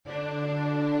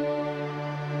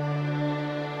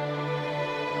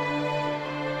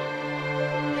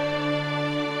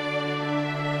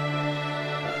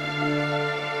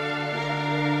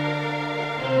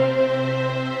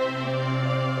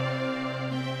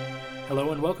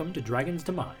Hello and welcome to Dragon's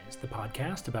Demise, the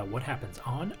podcast about what happens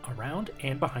on, around,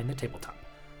 and behind the tabletop.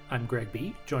 I'm Greg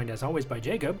B., joined as always by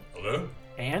Jacob. Hello.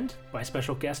 And by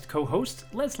special guest co-host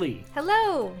Leslie.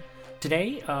 Hello.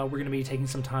 Today, we're going to be taking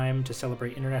some time to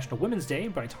celebrate International Women's Day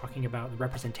by talking about the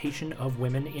representation of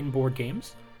women in board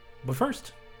games. But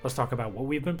first, let's talk about what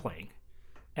we've been playing.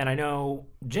 And I know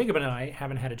Jacob and I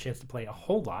haven't had a chance to play a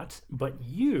whole lot, but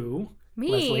you,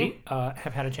 Leslie,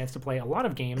 have had a chance to play a lot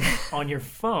of games on your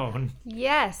phone.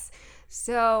 Yes.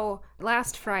 So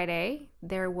last Friday,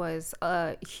 there was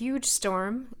a huge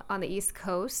storm on the East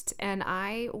Coast, and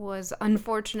I was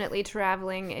unfortunately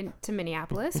traveling to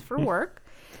Minneapolis for work.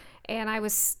 And I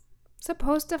was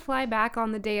supposed to fly back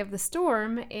on the day of the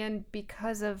storm, and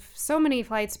because of so many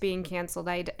flights being canceled,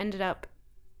 I ended up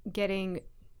getting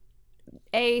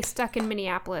stuck in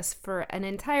Minneapolis for an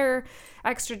entire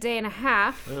extra day and a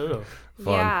half. Oh,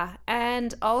 fun. Yeah,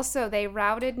 and also they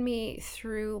routed me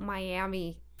through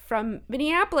Miami, from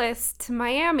Minneapolis to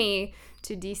Miami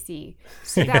to DC.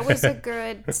 So that was a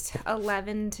good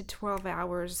 11 to 12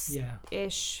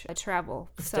 hours-ish travel.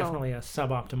 it's definitely a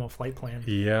suboptimal flight plan.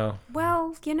 Yeah.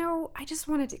 Well, I just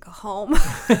wanted to go home.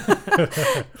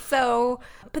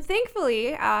 But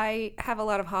thankfully, I have a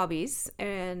lot of hobbies,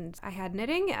 and I had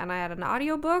knitting, and I had an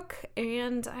audiobook,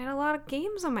 and I had a lot of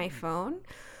games on my phone.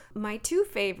 My two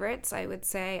favorites, I would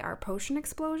say, are Potion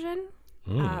Explosion,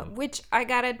 which I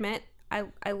gotta admit,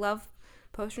 I love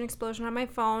Potion Explosion on my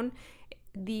phone.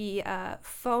 The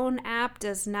phone app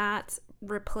does not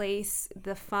replace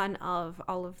the fun of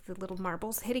all of the little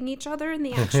marbles hitting each other in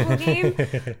the actual game.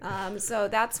 So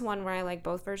that's one where I like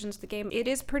both versions of the game. It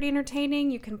is pretty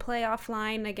entertaining. You can play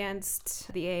offline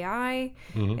against the AI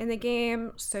in the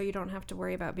game, so you don't have to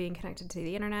worry about being connected to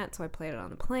the internet. So I played it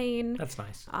on the plane. That's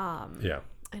nice.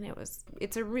 And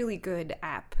it's a really good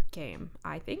app game,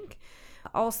 I think.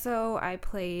 Also, I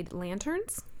played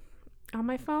Lanterns on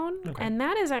my phone, and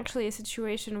that is actually a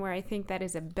situation where I think that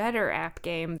is a better app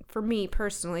game for me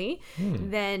personally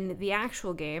than the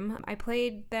actual game. I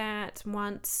played that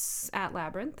once at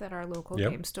Labyrinth at our local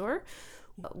game store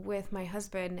with my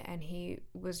husband, and he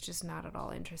was just not at all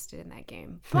interested in that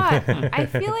game. But I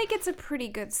feel like it's a pretty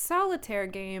good solitaire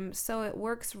game, so it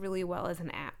works really well as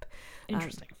an app.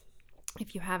 Interesting.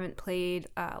 If you haven't played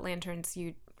Lanterns,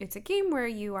 it's a game where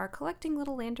you are collecting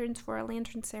little lanterns for a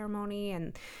lantern ceremony,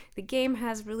 and the game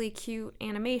has really cute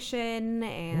animation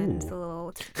and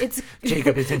it's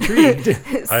Jacob is intrigued.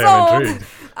 I am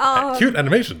intrigued. Cute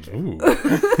animations. Ooh.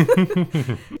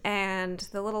 And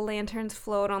the little lanterns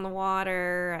float on the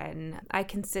water, and I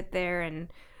can sit there and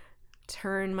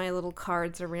turn my little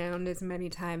cards around as many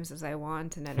times as I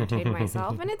want and entertain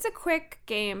myself. And it's a quick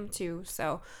game too,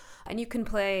 and you can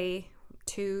play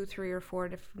 2, 3, or 4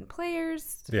 different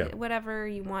players, whatever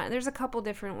you want. There's a couple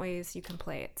different ways you can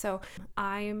play it. So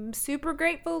I'm super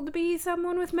grateful to be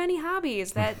someone with many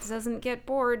hobbies that doesn't get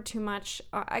bored too much.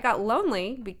 I got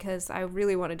lonely because I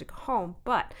really wanted to go home,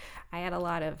 but I had a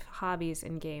lot of hobbies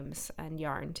and games and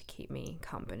yarn to keep me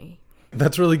company.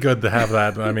 That's really good to have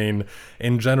that. I mean,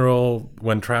 in general,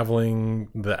 when traveling,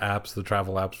 the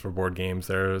travel apps for board games,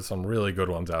 there are some really good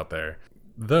ones out there.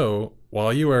 Though,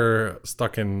 while you were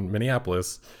stuck in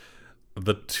Minneapolis,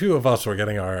 the two of us were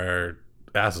getting our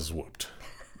asses whooped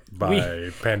by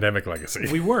Pandemic Legacy.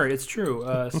 We were, it's true.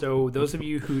 So those of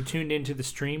you who tuned into the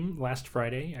stream last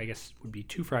Friday, I guess would be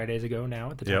 2 Fridays ago now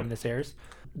at the time this airs,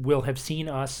 will have seen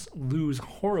us lose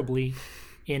horribly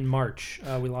in March.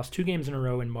 We lost 2 games in a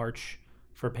row in March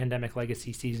for Pandemic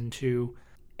Legacy Season 2,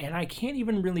 and I can't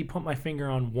even really put my finger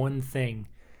on one thing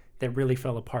that really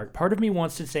fell apart. Part of me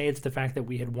wants to say it's the fact that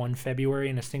we had won February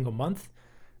in a single month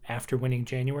after winning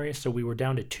January, so we were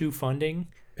down to 2 funding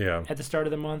at the start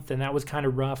of the month, and that was kind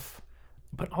of rough.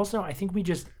 But also, I think we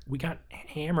got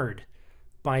hammered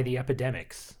by the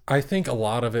epidemics. I think a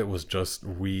lot of it was just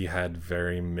we had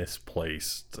very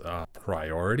misplaced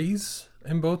priorities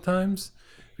in both times,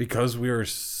 because we were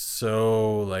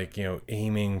so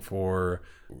aiming for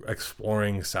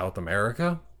exploring South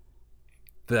America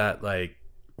that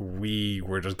we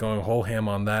were just going whole ham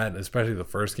on that. Especially the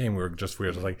first game, we were just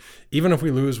like, even if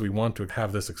we lose, we want to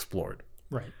have this explored.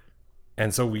 Right.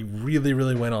 And so we really,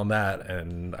 really went on that,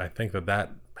 and I think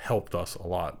that helped us a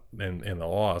lot in the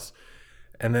loss.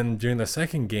 And then during the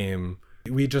second game,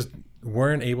 we just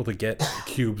weren't able to get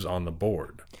cubes on the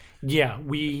board. Yeah,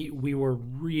 we were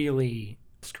really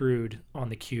screwed on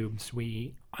the cubes.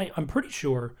 I'm pretty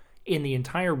sure in the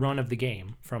entire run of the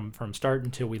game, from start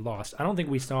until we lost, I don't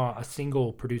think we saw a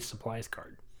single produced supplies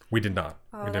card. We did not.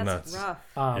 Oh, we did that's not.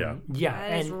 rough.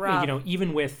 That is rough.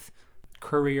 Even with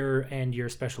courier and your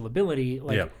special ability,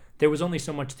 there was only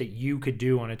so much that you could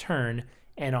do on a turn,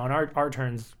 And on our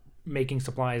turns, making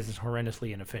supplies is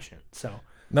horrendously inefficient. So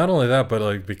not only that, but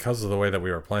like because of the way that we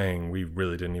were playing, we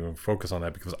really didn't even focus on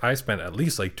that because I spent at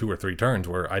least like 2 or 3 turns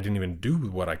where I didn't even do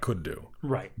what I could do.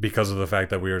 Right. Because of the fact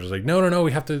that we were just like, no,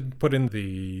 we have to put in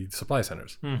the supply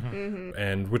centers.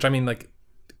 And which, I mean, like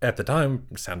at the time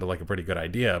sounded like a pretty good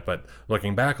idea, but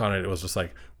looking back on it, it was just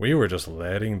like we were just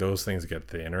letting those things get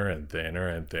thinner and thinner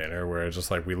and thinner, where it's just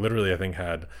like we literally, I think,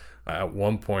 had at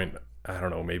one point, I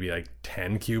don't know, maybe like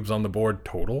 10 cubes on the board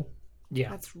total. Yeah.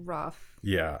 That's rough.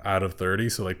 Yeah, out of 30,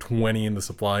 so like 20 in the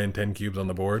supply and 10 cubes on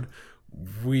the board.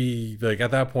 We like at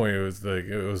that point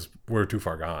we're too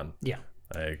far gone. Yeah.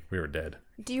 Like we were dead.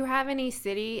 Do you have any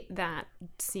city that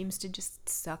seems to just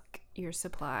suck your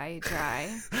supply dry?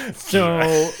 So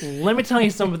let me tell you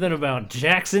something about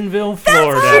Jacksonville,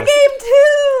 Florida. That's our game too.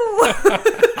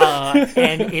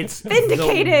 And it's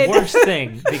Vindicated. the worst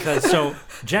thing because so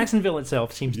Jacksonville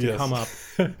itself seems to come up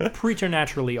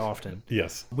preternaturally often.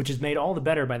 Yes. Which is made all the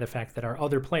better by the fact that our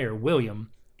other player,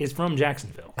 William, is from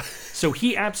Jacksonville. So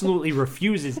he absolutely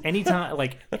refuses anytime.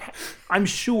 Like, I'm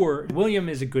sure William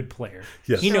is a good player.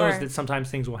 Yes. He knows Sure. that sometimes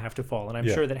things will have to fall, and I'm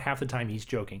sure that half the time he's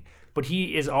joking. But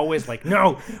he is always like,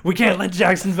 no, we can't let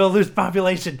Jacksonville lose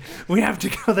population. We have to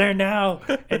go there now.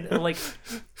 And like,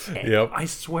 Yep. I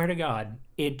swear to God,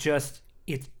 it's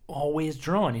always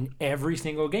drawn in every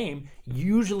single game.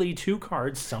 Usually 2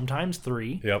 cards, sometimes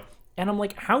 3. Yep. And I'm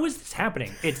like, how is this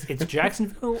happening? It's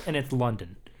Jacksonville and it's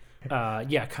London.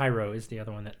 Cairo is the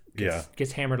other one that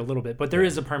gets hammered a little bit. But there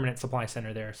is a permanent supply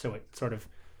center there, so it sort of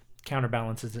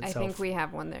counterbalances itself. I think we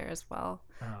have one there as well.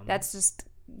 That's just,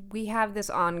 we have this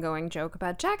ongoing joke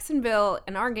about Jacksonville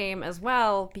in our game as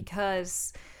well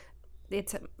because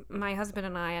it's my husband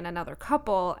and I and another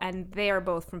couple, and they are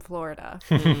both from Florida,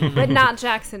 but not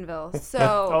Jacksonville.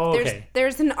 So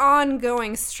there's an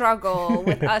ongoing struggle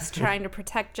with us trying to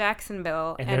protect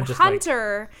Jacksonville and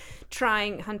Hunter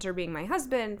Hunter being my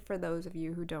husband, for those of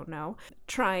you who don't know,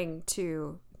 trying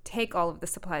to take all of the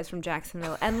supplies from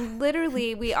Jacksonville. And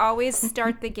literally, we always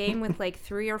start the game with like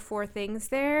 3 or 4 things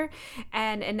there.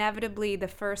 And inevitably, the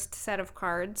first set of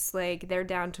cards, like they're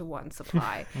down to 1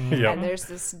 supply. And there's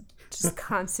this just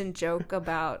constant joke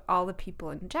about all the people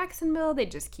in Jacksonville. They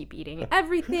just keep eating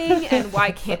everything. And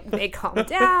why can't they calm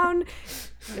down?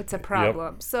 It's a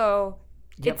problem. So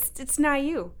it's not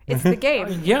you. It's the game.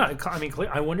 I mean,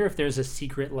 I wonder if there's a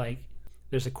secret, like,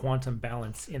 there's a quantum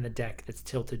balance in the deck that's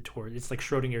tilted toward. It's like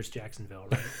Schrodinger's Jacksonville,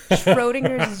 right?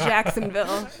 Schrodinger's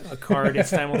Jacksonville. A card is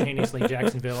simultaneously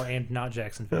Jacksonville and not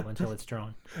Jacksonville until it's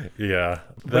drawn. Yeah.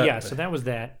 So that was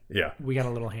that. Yeah. We got a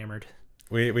little hammered.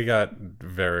 We got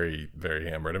very, very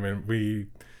hammered. I mean, we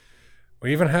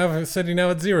even have a city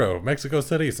now at 0. Mexico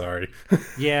City, sorry.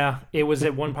 Yeah, it was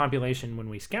at 1 population when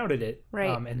we scouted it. Right.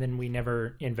 And then we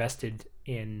never invested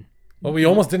in... Well, we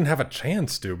almost didn't have a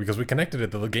chance to because we connected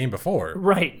it to the game before.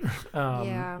 Right.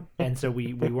 And so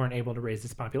we weren't able to raise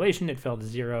this population. It fell to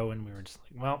 0, and we were just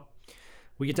like, well,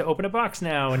 we get to open a box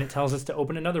now, and it tells us to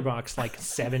open another box like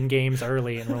 7 games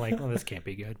early, and we're like, well, this can't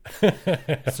be good.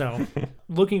 So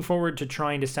looking forward to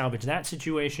trying to salvage that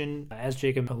situation. As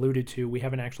Jacob alluded to, we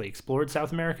haven't actually explored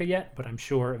South America yet, but I'm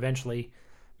sure eventually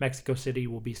Mexico City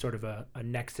will be sort of a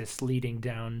nexus leading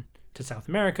down to South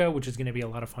America, which is going to be a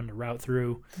lot of fun to route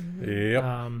through. Yep.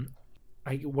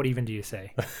 What even do you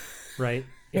say? Right?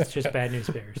 It's just bad news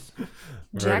bears.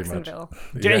 Jacksonville.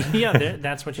 Yeah,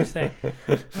 that's what you say.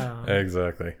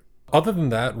 Exactly. Other than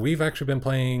that, we've actually been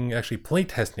play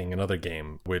testing another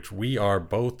game, which we are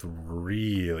both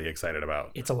really excited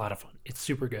about. It's a lot of fun. It's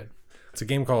super good. It's a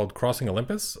game called Crossing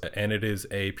Olympus, and it is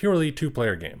a purely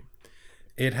 2-player game.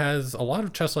 It has a lot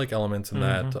of chess-like elements in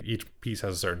that each piece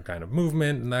has a certain kind of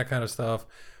movement and that kind of stuff.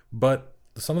 But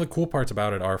some of the cool parts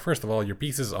about it are, first of all, your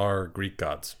pieces are Greek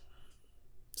gods.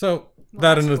 So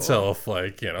that in itself,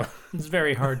 like, you know. It's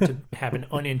very hard to have an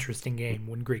uninteresting game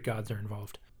when Greek gods are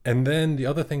involved. And then the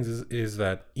other thing is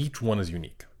that each one is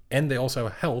unique. And they also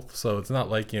have health, so it's not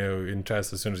like, you know, in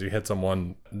chess, as soon as you hit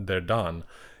someone, they're done.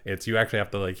 It's you actually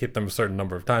have to, like, hit them a certain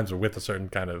number of times or with a certain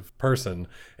kind of person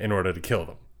in order to kill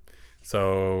them.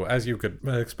 So, as you could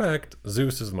expect,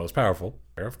 Zeus is the most powerful.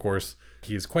 Of course,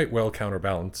 he's quite well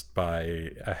counterbalanced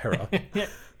by Hera.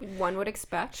 One would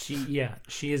expect.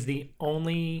 She is the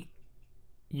only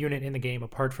unit in the game,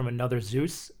 apart from another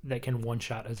Zeus, that can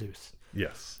one-shot a Zeus.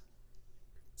 Yes.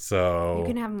 So... You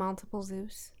can have multiple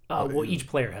Zeus? Well, each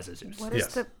player has a Zeus. What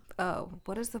is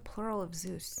what is the plural of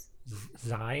Zeus?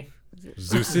 Zai?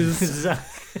 Zeus's?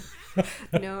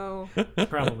 No.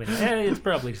 Probably. It's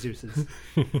probably Zeus's.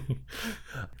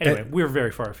 Anyway, we're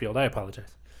very far afield. I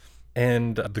apologize.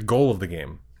 And the goal of the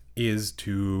game is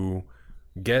to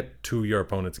get to your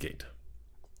opponent's gate.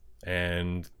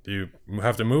 and you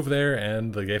have to move there,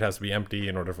 and the gate has to be empty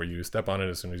in order for you to step on it.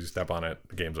 As soon as you step on it,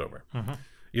 the game's over.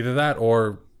 Either that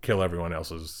or kill everyone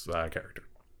else's character.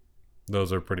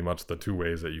 Those are pretty much the two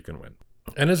ways that you can win.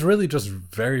 And it's really just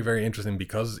very, very interesting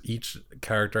because each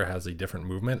character has a different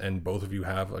movement, and both of you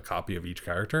have a copy of each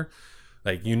character.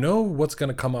 Like, you know what's going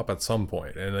to come up at some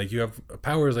point. And like, you have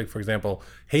powers like, for example,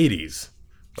 Hades.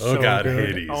 Oh So god, good.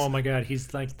 Hades. Oh my god,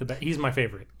 he's like the best. He's my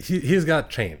favorite. He's got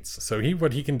chains. So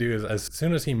what he can do is, as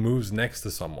soon as he moves next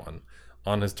to someone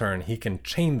on his turn, he can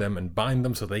chain them and bind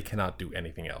them so they cannot do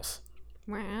anything else.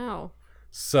 Wow.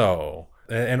 So,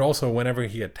 and also whenever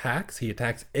he attacks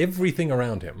everything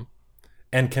around him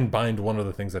and can bind one of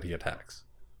the things that he attacks.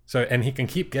 So, and he can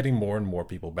keep getting more and more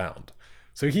people bound.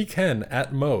 So he can,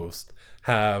 at most,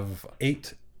 have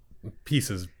 8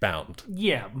 pieces bound.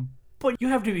 Yeah, but you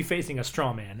have to be facing a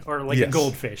straw man or like a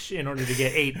goldfish in order to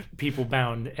get 8 people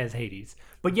bound as Hades.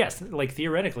 But yes, like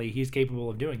theoretically, he's capable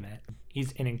of doing that.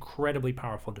 He's an incredibly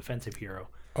powerful defensive hero.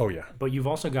 Oh yeah. But you've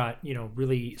also got,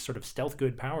 really sort of stealth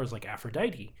good powers like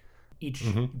Aphrodite. Each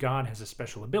god has a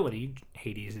special ability.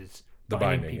 Hades is The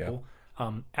binding binding, people.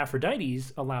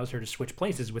 Aphrodite's allows her to switch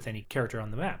places with any character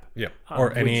on the map. Yeah.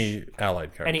 Or any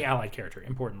allied character. Any allied character,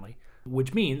 importantly.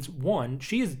 Which means, one,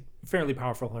 she is fairly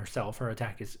powerful herself. Her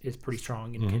attack is pretty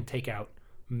strong and can take out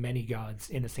many gods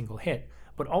in a single hit.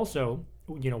 But also,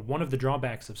 one of the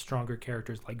drawbacks of stronger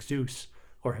characters like Zeus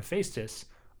or Hephaestus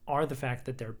are the fact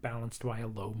that they're balanced by a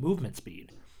low movement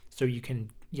speed. So you can,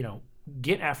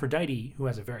 get Aphrodite, who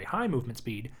has a very high movement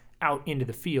speed, out into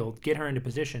the field, get her into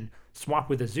position, swap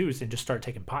with a Zeus, and just start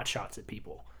taking pot shots at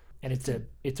people. And it's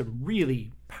a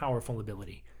really powerful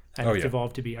ability. And it's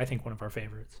evolved to be, I think, one of our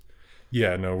favorites.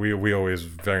 Yeah, no, we always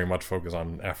very much focus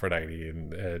on Aphrodite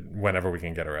and whenever we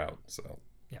can get her out. So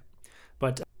yeah,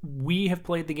 but we have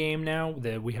played the game now.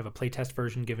 We have a playtest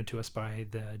version given to us by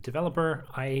the developer.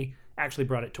 I actually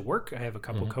brought it to work. I have a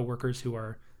couple coworkers who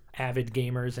are avid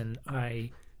gamers, and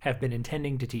I have been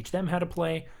intending to teach them how to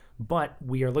play. But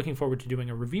we are looking forward to doing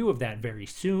a review of that very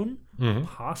soon,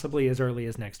 possibly as early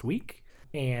as next week.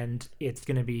 And it's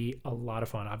going to be a lot of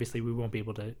fun. Obviously, we won't be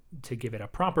able to give it a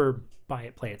proper buy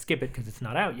it, play it, skip it because it's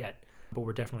not out yet. But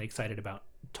we're definitely excited about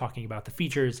talking about the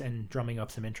features and drumming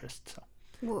up some interest. So,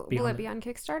 will it be on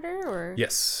Kickstarter or?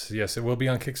 Yes, it will be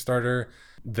on Kickstarter.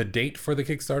 The date for the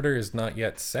Kickstarter is not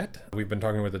yet set. We've been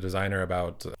talking with the designer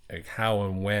about how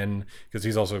and when, because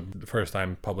he's also the first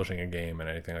time publishing a game and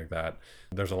anything like that.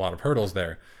 There's a lot of hurdles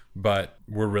there, but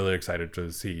we're really excited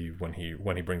to see when he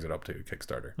brings it up to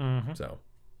Kickstarter. So,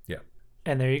 yeah.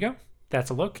 And there you go. That's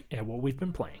a look at what we've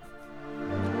been playing.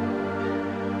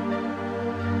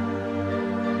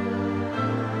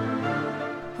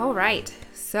 All right.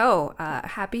 So,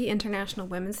 happy International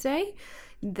Women's Day.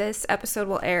 This episode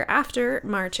will air after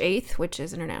March 8th, which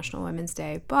is International Women's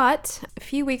Day. But a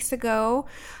few weeks ago,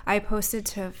 I posted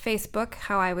to Facebook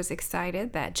how I was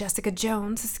excited that Jessica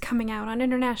Jones is coming out on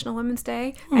International Women's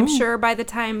Day. Ooh. I'm sure by the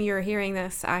time you're hearing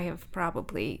this, I have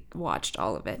probably watched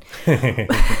all of it.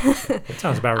 That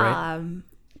sounds about right.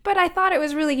 But I thought it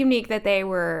was really unique that they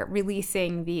were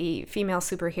releasing the female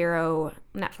superhero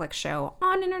Netflix show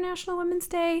on International Women's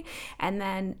Day. And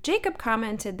then Jacob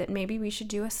commented that maybe we should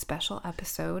do a special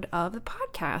episode of the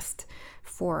podcast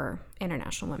for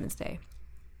International Women's Day.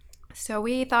 So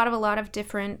we thought of a lot of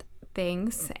different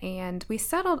things, and we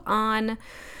settled on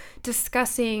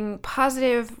discussing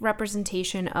positive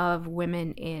representation of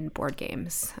women in board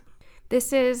games.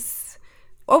 This is...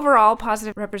 Overall,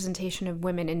 positive representation of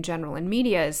women in general in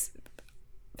media is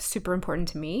super important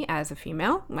to me as a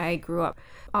female. I grew up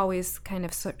always kind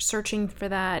of searching for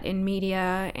that in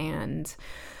media and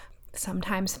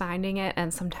sometimes finding it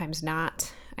and sometimes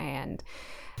not. And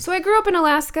so I grew up in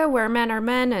Alaska where men are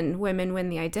men and women win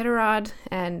the Iditarod,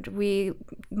 and we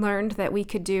learned that we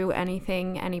could do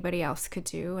anything anybody else could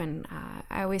do. And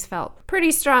I always felt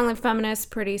pretty strongly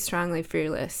feminist, pretty strongly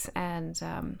fearless. And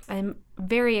I'm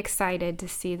very excited to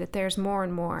see that there's more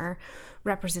and more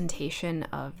representation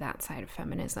of that side of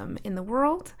feminism in the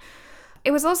world.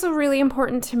 It was also really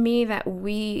important to me that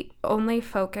we only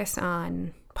focus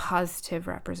on positive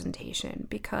representation,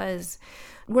 because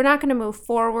we're not going to move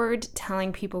forward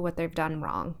telling people what they've done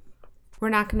wrong. We're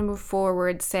not going to move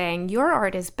forward saying your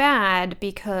art is bad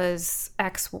because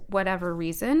X whatever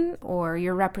reason, or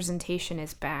your representation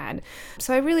is bad.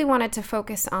 So I really wanted to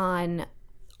focus on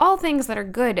all things that are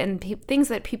good and things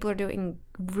that people are doing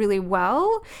really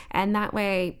well, and that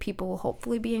way people will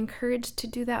hopefully be encouraged to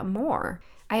do that more.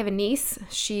 I have a niece.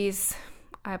 She's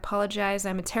I apologize.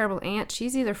 I'm a terrible aunt.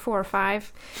 She's either 4 or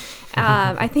 5.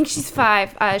 I think she's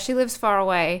 5. She lives far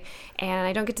away, and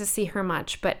I don't get to see her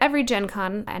much. But every Gen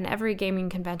Con and every gaming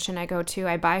convention I go to,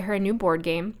 I buy her a new board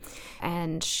game.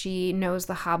 And she knows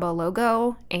the Haba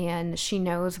logo, and she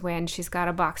knows when she's got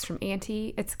a box from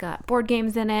Auntie, it's got board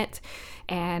games in it.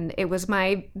 And it was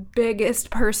my biggest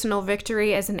personal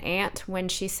victory as an aunt when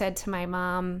she said to my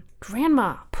mom,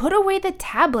 "Grandma, put away the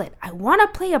tablet. I want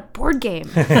to play a board game."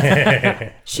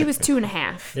 She was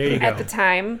 2.5 at the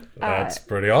time. That's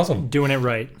pretty awesome. Doing it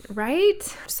right. Right?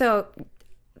 So,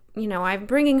 I'm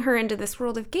bringing her into this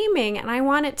world of gaming, and I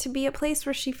want it to be a place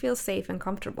where she feels safe and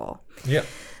comfortable. Yeah.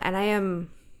 And I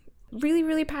am really,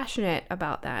 really passionate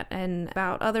about that and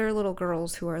about other little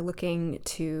girls who are looking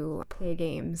to play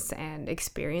games and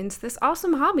experience this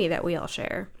awesome hobby that we all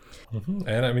share. Mm-hmm.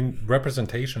 And I mean,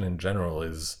 representation in general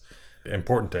is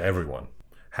important to everyone.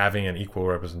 Having an equal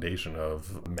representation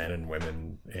of men and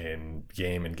women in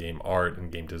game and game art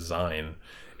and game design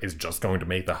is just going to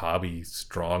make the hobby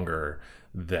stronger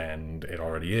than it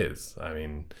already is. I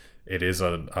mean, it is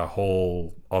a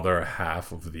whole other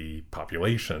half of the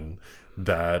population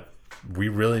that we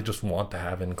really just want to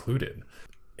have included.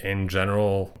 In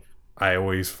general, I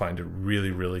always find it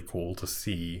really, really cool to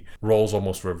see roles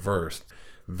almost reversed.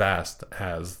 Vast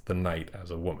has the knight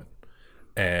as a woman.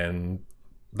 And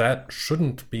that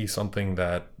shouldn't be something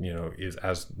that, is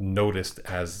as noticed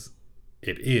as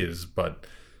it is, but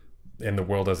in the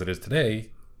world as it is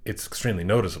today, it's extremely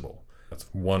noticeable. That's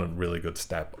one really good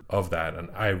step of that, and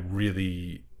I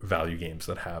really value games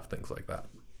that have things like that.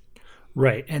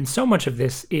 Right, and so much of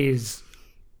this is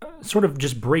sort of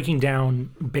just breaking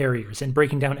down barriers and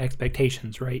breaking down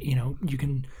expectations, right? You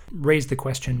can raise the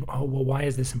question, oh, well, why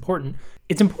is this important?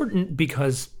 It's important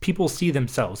because people see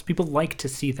themselves. People like to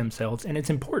see themselves, and it's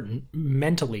important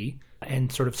mentally and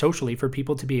sort of socially for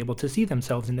people to be able to see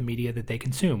themselves in the media that they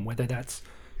consume, whether that's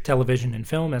television and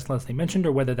film, as Leslie mentioned,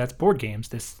 or whether that's board games,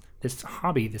 this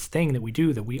hobby, this thing that we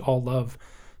do that we all love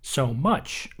so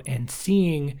much. And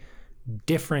seeing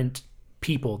different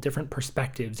people, different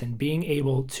perspectives, and being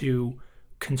able to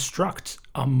construct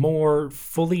a more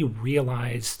fully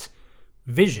realized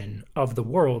vision of the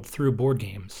world through board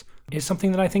games is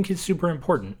something that I think is super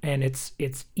important. And it's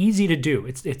easy to do.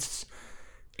 It's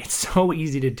so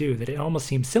easy to do that it almost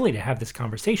seems silly to have this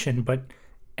conversation, but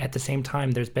at the same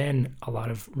time, there's been a lot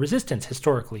of resistance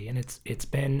historically, and it's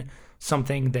been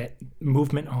something that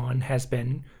movement on has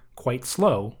been quite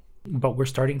slow, but we're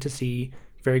starting to see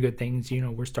very good things.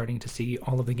 We're starting to see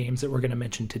all of the games that we're going to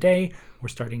mention today. We're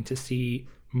starting to see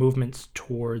movements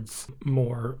towards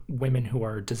more women who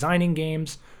are designing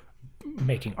games,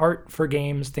 making art for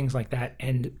games, things like that,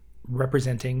 and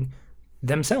representing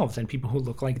themselves and people who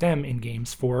look like them in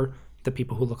games for the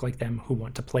people who look like them who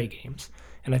want to play games.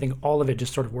 And I think all of it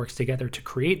just sort of works together to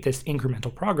create this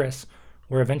incremental progress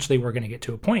where eventually we're going to get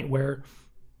to a point where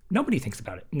nobody thinks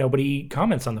about it. Nobody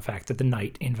comments on the fact that the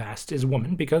knight in Vast is a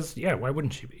woman because, yeah, why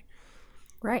wouldn't she be?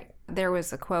 Right. There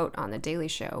was a quote on The Daily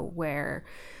Show where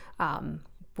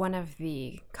one of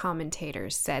the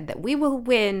commentators said that we will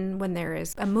win when there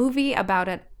is a movie about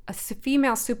a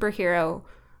female superhero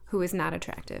who is not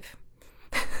attractive.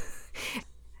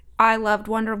 I loved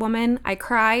Wonder Woman. I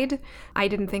cried. I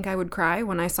didn't think I would cry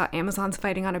when I saw Amazons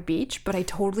fighting on a beach, but I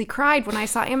totally cried when I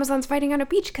saw Amazons fighting on a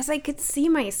beach because I could see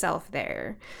myself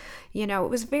there. It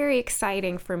was very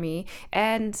exciting for me.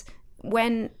 And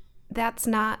when that's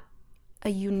not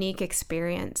a unique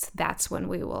experience, that's when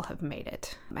we will have made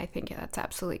it. I think that's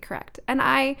absolutely correct. And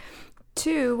I,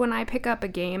 too, when I pick up a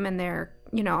game and they're,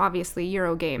 obviously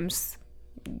Euro games,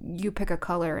 you pick a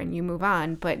color and you move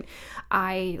on, but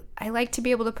I like to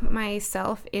be able to put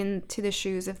myself into the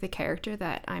shoes of the character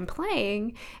that I'm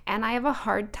playing, and I have a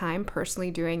hard time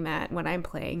personally doing that when I'm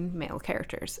playing male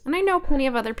characters. And I know plenty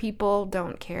of other people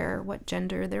don't care what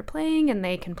gender they're playing, and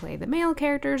they can play the male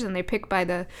characters and they pick by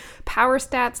the power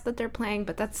stats that they're playing,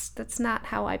 but that's not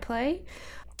how I play.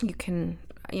 You can,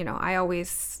 I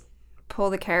always pull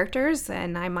the characters,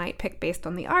 and I might pick based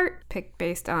on the art, pick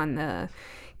based on the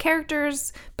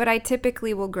characters, but I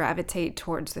typically will gravitate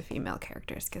towards the female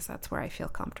characters because that's where I feel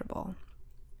comfortable.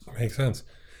 Makes sense.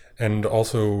 And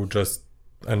also just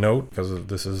a note, because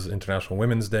this is International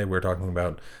Women's Day, we're talking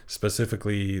about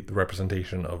specifically the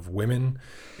representation of women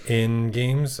in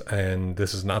games, and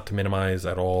this is not to minimize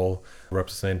at all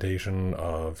representation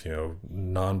of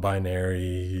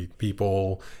non-binary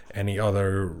people, any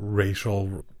other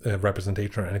racial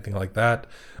representation or anything like that.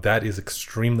 That is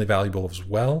extremely valuable as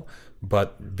well.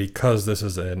 But because this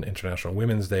is an International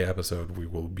Women's Day episode, we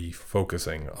will be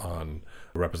focusing on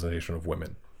the representation of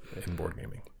women in board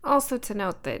gaming. Also to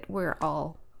note that we're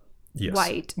all Yes.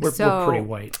 white. We're pretty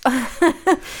white.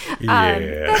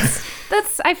 Yeah.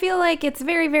 That's I feel like it's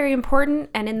very, very important.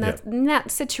 And in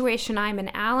that situation, I'm an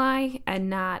ally and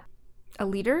not a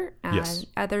leader. Yes.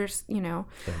 Others,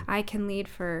 I can lead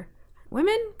for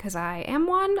women because I am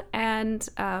one. And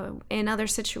in other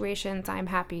situations, I'm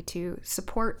happy to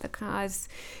support the cause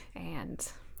and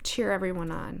cheer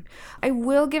everyone on. I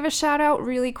will give a shout out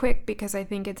really quick because I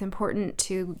think it's important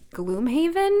to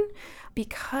Gloomhaven,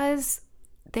 because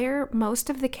most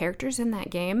of the characters in that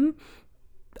game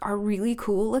are really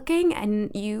cool looking,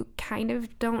 and you kind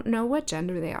of don't know what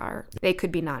gender they are. They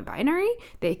could be non-binary,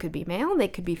 they could be male, they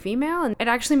could be female, and it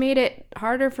actually made it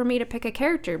harder for me to pick a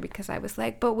character because I was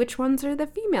like, but which ones are the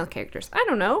female characters? I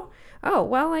don't know. Oh,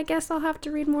 well, I guess I'll have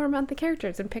to read more about the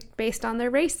characters and pick based on their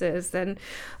races. And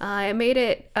it made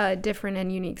it a different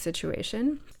and unique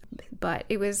situation, but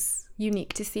it was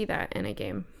unique to see that in a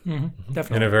game. Mm-hmm.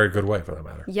 Definitely. In a very good way, for that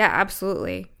matter. Yeah,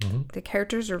 absolutely. Mm-hmm. The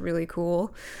characters are really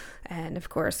cool. And of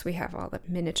course, we have all the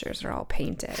miniatures are all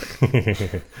painted.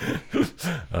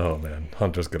 Oh, man.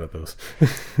 Hunter's good at those.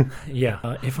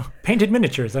 Yeah. If painted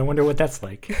miniatures, I wonder what that's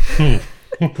like.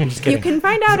 I'm just kidding. You can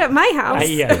find out at my house.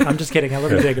 Yeah, I'm just kidding. I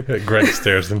love to dig. Greg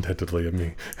stares intently at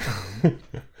me.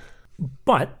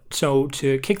 But, so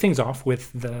to kick things off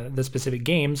with the specific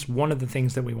games, one of the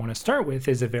things that we want to start with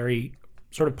is a very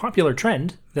sort of popular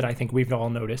trend that I think we've all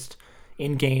noticed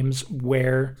in games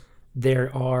where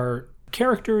there are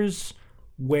characters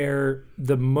where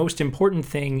the most important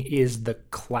thing is the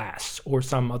class or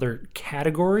some other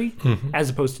category as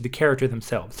opposed to the character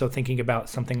themselves. So thinking about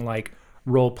something like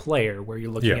role player, where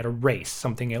you're looking at a race,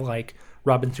 something like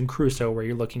Robinson Crusoe, where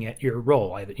you're looking at your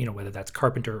role, either, whether that's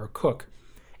carpenter or cook.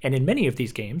 And in many of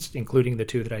these games, including the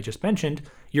two that I just mentioned,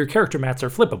 your character mats are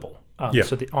flippable.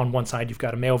 So on one side, you've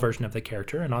got a male version of the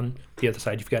character, and on the other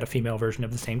side, you've got a female version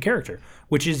of the same character,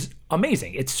 which is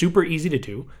amazing. It's super easy to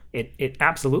do. It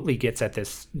absolutely gets at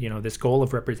this, this goal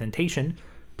of representation.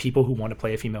 People who want to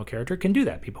play a female character can do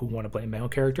that. People who want to play a male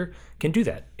character can do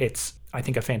that. It's, I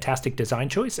think, a fantastic design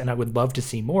choice, and I would love to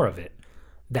see more of it.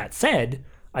 That said,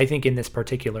 I think in this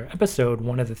particular episode,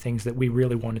 one of the things that we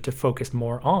really wanted to focus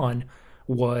more on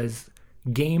was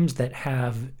games that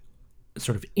have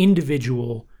sort of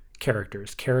individual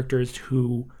characters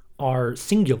who are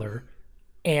singular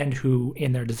and who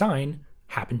in their design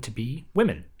happen to be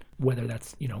women, whether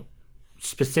that's,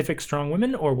 specific strong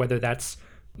women or whether that's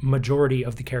majority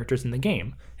of the characters in the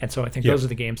game. And so I think those are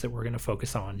the games that we're going to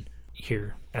focus on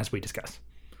here as we discuss.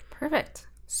 Perfect.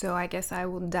 So I guess I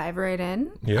will dive right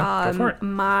in. Yeah, go for it.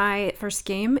 My first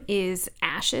game is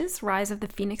Ashes, Rise of the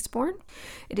Phoenixborn.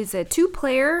 It is a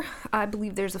 2-player. I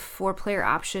believe there's a 4-player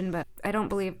option, but I don't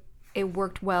believe it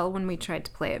worked well when we tried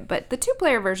to play it. But the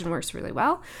 2-player version works really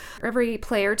well. Every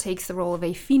player takes the role of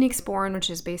a Phoenixborn, which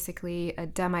is basically a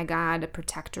demigod, a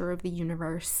protector of the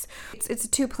universe. It's a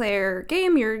 2-player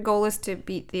game. Your goal is to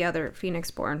beat the other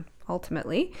Phoenixborn,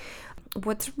 ultimately.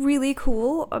 What's really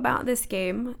cool about this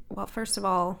game, well, first of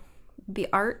all, the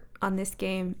art on this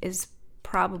game is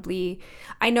probably,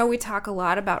 I know we talk a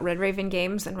lot about Red Raven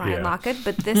games and Ryan Lockett,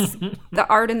 but the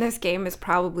art in this game is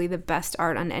probably the best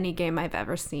art on any game I've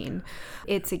ever seen.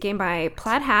 It's a game by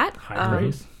Plaid Hat. High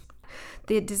praise.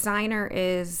 The designer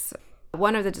is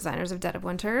one of the designers of Dead of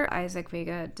Winter. Isaac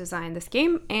Vega designed this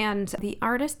game, and the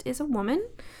artist is a woman,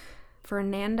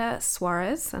 Fernanda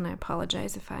Suarez, and I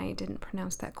apologize if I didn't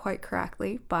pronounce that quite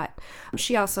correctly, but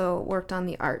she also worked on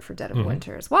the art for Dead of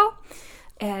Winter as well.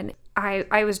 And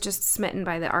I was just smitten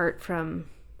by the art from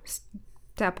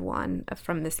step 1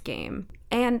 from this game.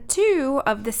 And 2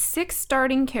 of the 6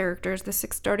 starting characters, the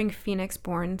 6 starting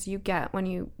Phoenixborns you get when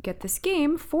you get this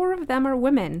game, 4 of them are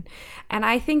women. And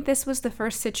I think this was the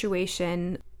first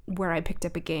situation where I picked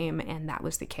up a game and that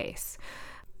was the case.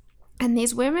 And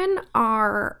these women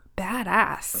are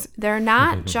badass. They're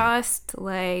not just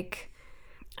like,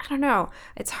 I don't know.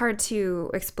 It's hard to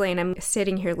explain. I'm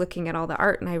sitting here looking at all the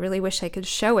art and I really wish I could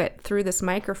show it through this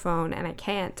microphone and I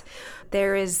can't.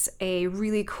 There is a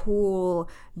really cool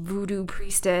voodoo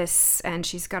priestess and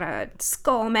she's got a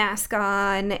skull mask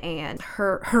on and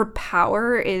her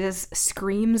power is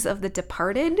screams of the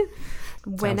departed.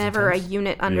 Whenever a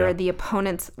unit under the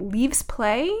opponent leaves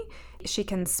play, she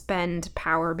can spend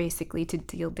power basically to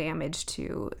deal damage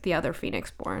to the other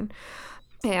Phoenixborn.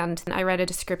 And I read a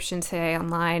description today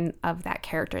online of that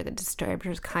character that described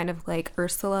her as kind of like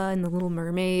Ursula in The Little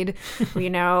Mermaid.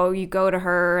 You go to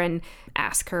her and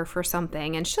ask her for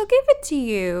something and she'll give it to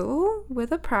you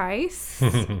with a price,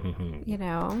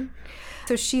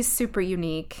 So she's super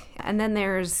unique. And then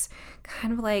there's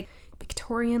kind of like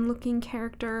Victorian looking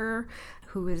character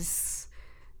who is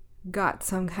got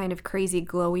some kind of crazy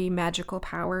glowy magical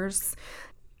powers.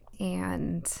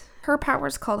 And her power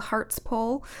is called Heart's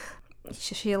Pull.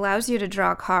 She allows you to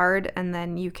draw a card, and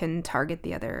then you can target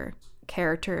the other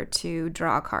character to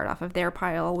draw a card off of their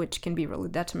pile, which can be really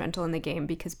detrimental in the game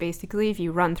because basically if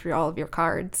you run through all of your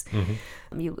cards,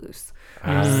 you lose.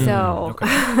 So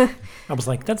I was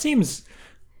like, that seems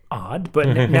odd,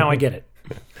 but now I get it.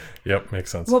 Yep,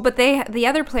 makes sense. Well, but the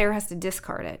other player has to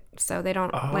discard it, so they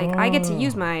don't I get to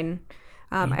use mine.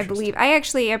 I believe I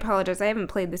apologize. I haven't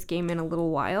played this game in a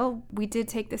little while. We did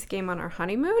take this game on our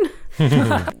honeymoon.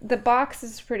 The box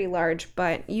is pretty large,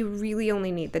 but you really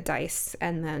only need the dice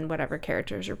and then whatever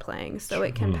characters you're playing, so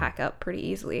it can pack up pretty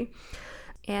easily.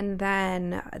 And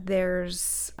then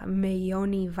there's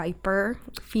Mayoni Viper,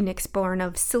 phoenix born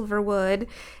of Silverwood,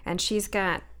 and she's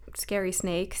got scary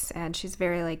snakes, and she's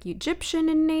very like Egyptian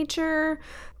in nature.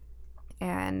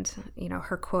 And,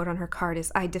 her quote on her card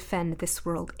is, "I defend this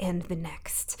world and the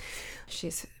next."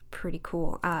 She's pretty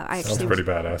cool. Sounds pretty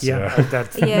badass.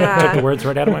 That's took the words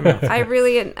right out of my mouth. I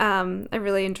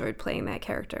really enjoyed playing that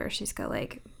character. She's got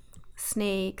like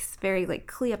snakes, very like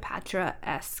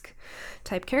Cleopatra-esque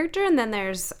type character. And then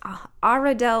there's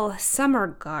Aradel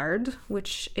Summerguard,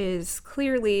 which is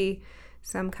clearly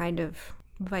some kind of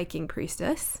Viking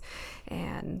priestess.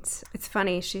 And it's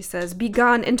funny, she says,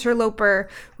 "Begone, interloper,"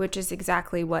 which is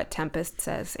exactly what Tempest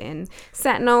says in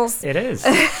Sentinels. It is.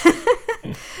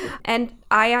 And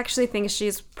I actually think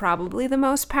she's probably the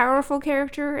most powerful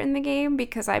character in the game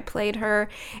because I played her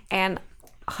and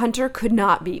Hunter could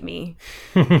not beat me.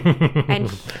 And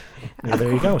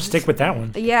there you go. Stick with that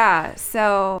one. Yeah.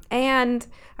 So, and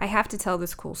I have to tell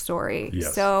this cool story.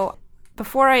 Yes. So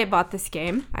before I bought this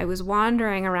game, I was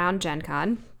wandering around Gen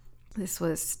Con. This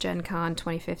was Gen Con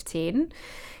 2015.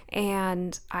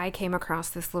 And I came across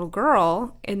this little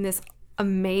girl in this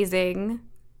amazing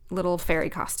little fairy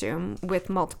costume with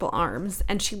multiple arms.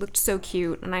 And she looked so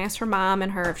cute. And I asked her mom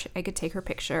and her if I could take her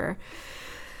picture.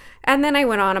 And then I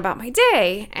went on about my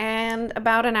day. And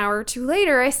about an hour or two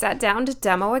later, I sat down to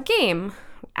demo a game,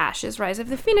 Ashes: Rise of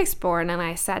the Phoenixborn, and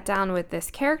I sat down with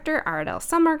this character, Aradel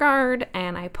Summerguard,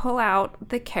 and I pull out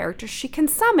the character she can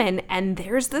summon, and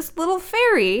there's this little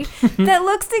fairy that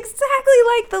looks exactly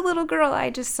like the little girl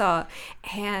I just saw.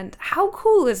 And how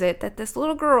cool is it that this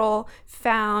little girl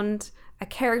found a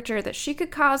character that she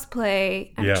could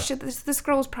cosplay, and this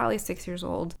girl was probably 6 years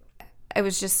old. I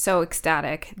was just so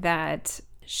ecstatic that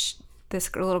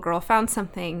this little girl found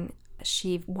something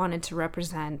she wanted to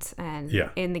represent and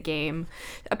in the game.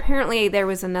 Apparently there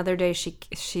was another day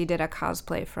she did a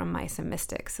cosplay from Mice and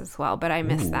Mystics as well, but I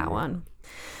missed that one.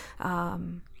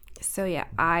 So yeah,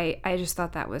 I just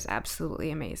thought that was absolutely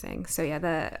amazing. So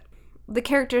yeah, the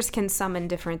characters can summon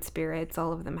different spirits.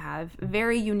 All of them have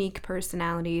very unique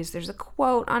personalities. There's a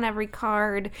quote on every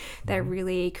card that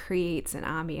really creates an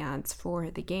ambiance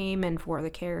for the game and for the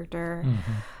character.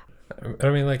 I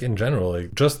mean, like, in general,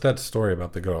 like, just that story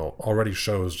about the girl already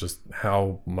shows just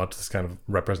how much this kind of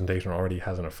representation already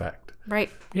has an effect. Right.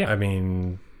 Yeah. I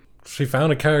mean, she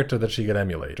found a character that she could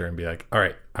emulate and be like, all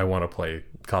right, I want to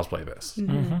cosplay this.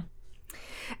 Mm-hmm.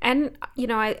 And,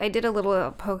 I did a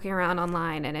little poking around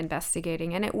online and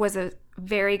investigating, and it was a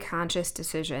very conscious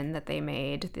decision that they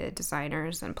made, the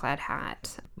designers and Plaid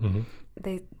Hat. Mm-hmm.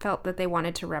 They felt that they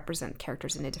wanted to represent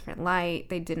characters in a different light.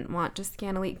 They didn't want just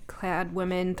scantily clad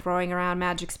women throwing around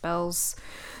magic spells.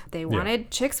 They wanted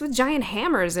chicks with giant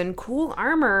hammers and cool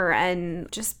armor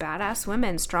and just badass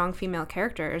women, strong female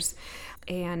characters.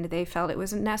 And they felt it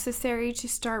was necessary to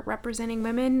start representing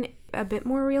women a bit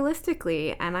more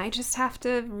realistically. And I just have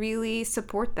to really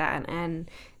support that. And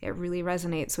it really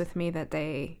resonates with me that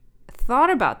they thought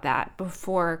about that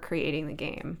before creating the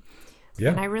game.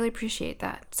 Yeah. And I really appreciate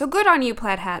that. So good on you,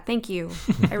 Plaid Hat. Thank you.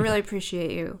 I really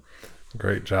appreciate you.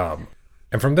 Great job.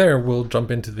 And from there, we'll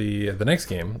jump into the next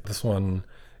game. This one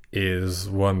is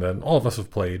one that all of us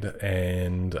have played,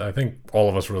 and I think all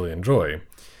of us really enjoy.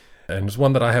 And it's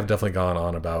one that I have definitely gone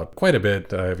on about quite a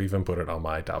bit. I've even put it on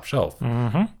my top shelf.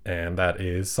 Mm-hmm. And that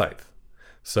is Scythe.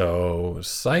 So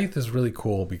Scythe is really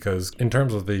cool because in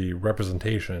terms of the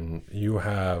representation, you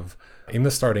have, in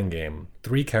the starting game,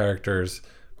 3 characters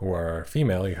who are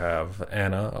female. You have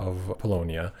Anna of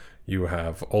Polonia, you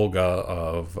have Olga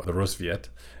of the Rusviet,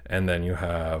 and then you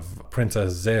have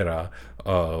Princess Zera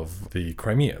of the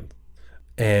Crimea.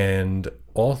 And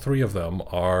all 3 of them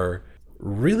are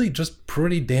really just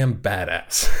pretty damn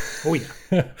badass. Oh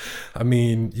yeah. I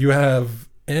mean, you have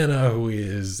Anna, who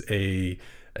is a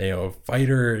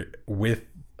fighter with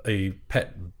a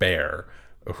pet bear,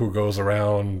 who goes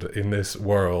around in this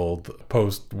world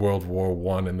post World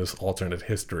War I in this alternate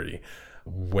history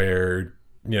where,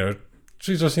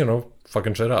 she's just,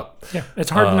 fucking shit up. Yeah, it's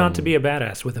hard not to be a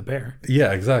badass with a bear.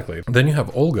 Yeah, exactly. Then you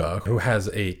have Olga, who has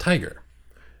a tiger.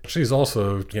 She's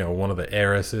also, one of the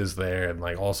heiresses there, and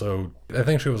like also, I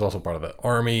think she was also part of the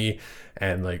army,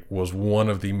 and like was one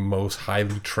of the most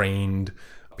highly trained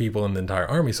people in the entire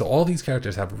army. So all these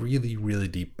characters have really, really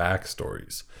deep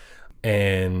backstories.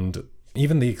 And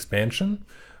even the expansion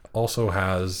also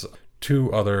has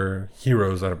 2 other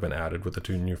heroes that have been added with the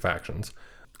 2 new factions,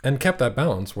 and kept that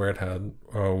balance where it had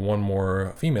 1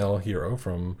 more female hero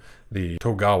from the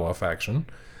Togawa faction,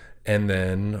 and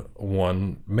then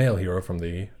 1 male hero from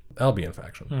the Albion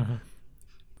faction.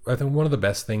 Mm-hmm. I think one of the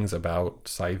best things about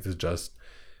Scythe is just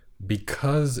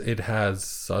because it has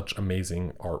such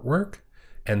amazing artwork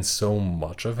and so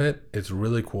much of it, it's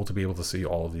really cool to be able to see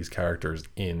all of these characters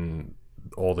in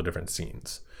all the different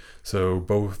scenes. So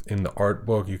both in the art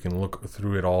book, you can look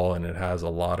through it all, and it has a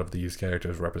lot of these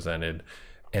characters represented,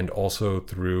 and also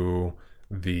through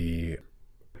the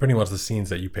pretty much the scenes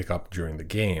that you pick up during the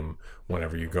game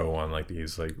whenever you go on like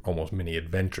these like almost mini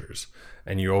adventures,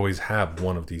 and you always have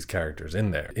one of these characters in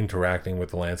there interacting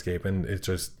with the landscape, and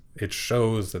it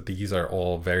shows that these are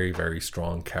all very, very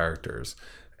strong characters,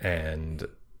 and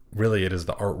really it is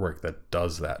the artwork that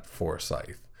does that for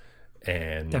Scythe.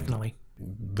 And definitely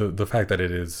the fact that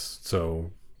it is so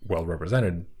well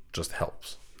represented just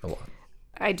helps a lot.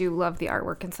 I do love the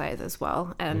artwork in Scythe as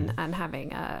well, and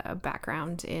having a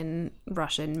background in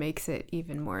Russian makes it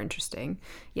even more interesting.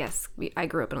 Yes, I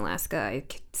grew up in Alaska. I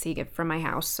could see it from my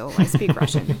house, so I speak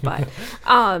Russian. But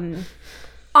on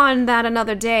that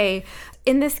another day,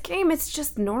 in this game, it's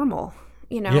just normal.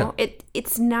 Yeah.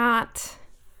 It's not,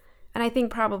 and I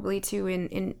think probably too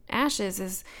in Ashes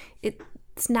is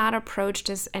it's not approached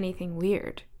as anything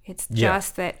weird. It's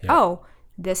just that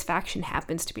this faction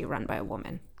happens to be run by a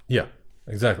woman. Yeah.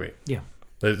 Exactly. Yeah.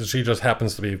 She just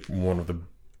happens to be one of the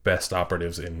best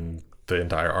operatives in the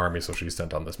entire army, so she's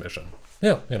sent on this mission.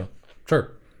 Yeah,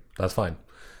 sure. That's fine.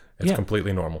 It's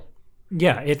completely normal.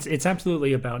 Yeah, it's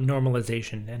absolutely about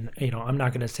normalization. And, I'm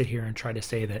not going to sit here and try to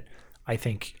say that I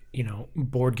think,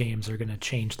 board games are going to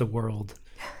change the world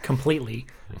completely.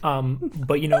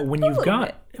 But, when you've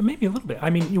got, maybe a little bit.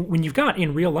 I mean, when you've got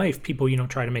in real life people,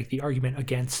 try to make the argument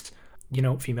against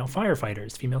female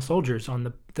firefighters, female soldiers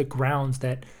on the grounds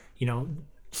that,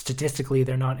 statistically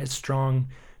they're not as strong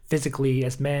physically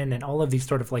as men, and all of these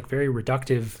sort of like very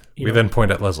reductive. Then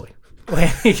point at Leslie.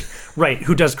 Right,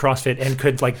 who does CrossFit and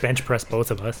could like bench press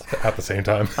both of us at the same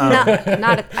time.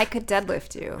 I could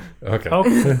deadlift you. Okay. Oh,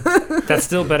 that's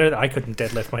still better. I couldn't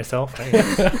deadlift myself.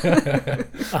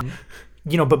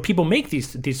 But people make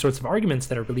these sorts of arguments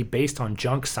that are really based on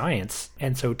junk science,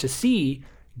 and so to see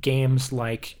games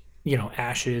like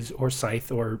Ashes or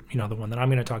Scythe or, the one that I'm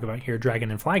going to talk about here,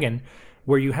 Dragon and Flagon,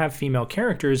 where you have female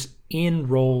characters in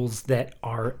roles that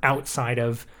are outside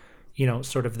of,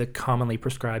 sort of the commonly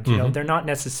prescribed, they're not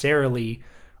necessarily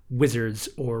wizards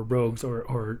or rogues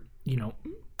or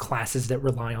classes that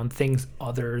rely on things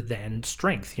other than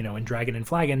strength. In Dragon and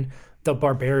Flagon, the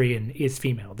barbarian is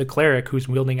female. The cleric who's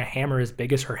wielding a hammer as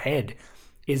big as her head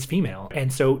is female.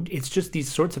 And so it's just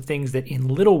these sorts of things that in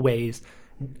little ways,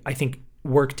 I think,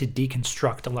 work to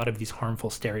deconstruct a lot of these harmful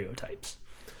stereotypes.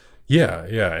 Yeah,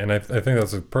 and I think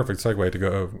that's a perfect segue to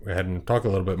go ahead and talk a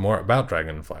little bit more about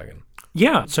Dragon and Flagon.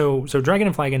 Yeah, so Dragon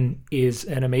and Flagon is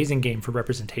an amazing game for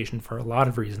representation for a lot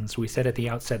of reasons. We said at the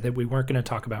outset that we weren't going to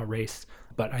talk about race,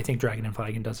 but I think Dragon and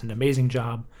Flagon does an amazing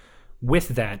job with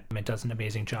that. It does an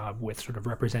amazing job with sort of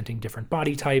representing different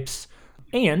body types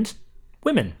and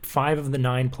women. 5 of the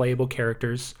 9 playable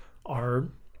characters are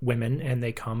women, and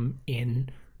they come in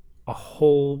a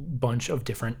whole bunch of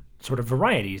different sort of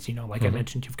varieties. Like I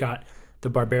mentioned, you've got the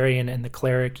barbarian and the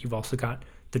cleric. You've also got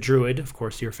the druid, of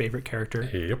course, your favorite character.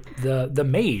 Yep. The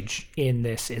mage in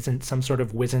this isn't some sort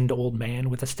of wizened old man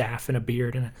with a staff and a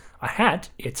beard and a hat.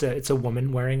 It's a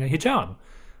woman wearing a hijab,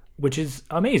 which is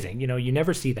amazing. You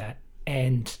never see that.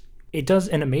 And it does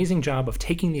an amazing job of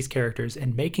taking these characters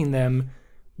and making them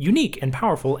unique and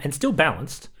powerful and still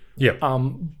balanced. Yeah.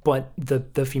 But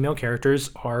the female characters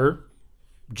are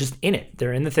just in it.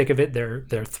 They're in the thick of it.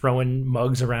 They're throwing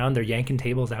mugs around. They're yanking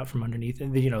tables out from underneath.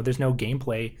 And, there's no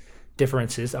gameplay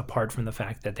differences apart from the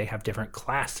fact that they have different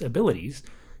class abilities,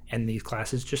 and these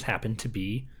classes just happen to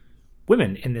be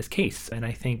women in this case. And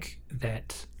I think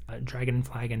that Dragon and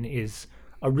Flagon is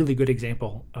a really good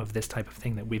example of this type of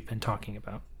thing that we've been talking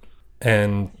about.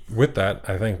 And with that,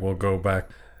 I think we'll go back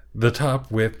the top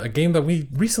with a game that we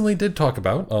recently did talk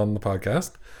about on the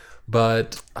podcast,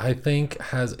 but I think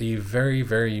has a very,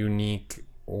 very unique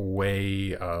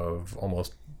way of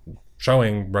almost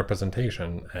showing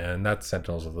representation, and that's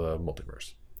Sentinels of the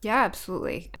Multiverse. Yeah,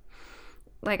 absolutely.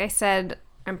 like I said,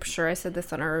 I'm sure I said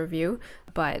this on our review,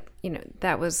 but,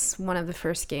 that was one of the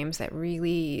first games that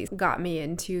really got me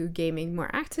into gaming more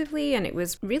actively, and it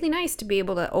was really nice to be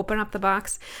able to open up the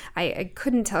box. I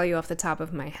couldn't tell you off the top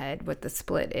of my head what the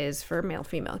split is for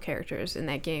male-female characters in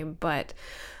that game, but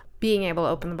being able to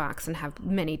open the box and have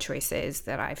many choices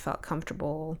that I felt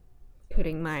comfortable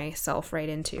putting myself right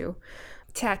into.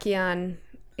 Tachyon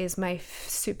is my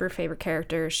super favorite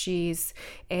character. She's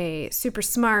a super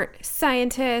smart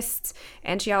scientist,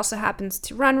 and she also happens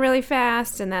to run really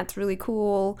fast, and that's really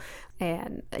cool.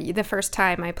 And the first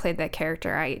time I played that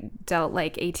character, I dealt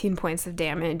like 18 points of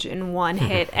damage in one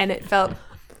hit, and it felt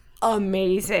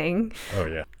amazing. Oh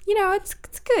yeah.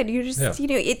 It's good. You just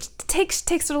it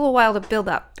takes a little while to build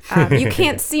up. You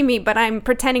can't see me, but I'm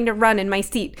pretending to run in my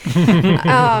seat.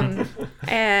 And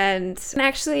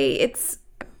actually, it's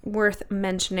worth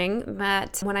mentioning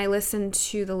that when I listened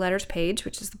to the Letters Page,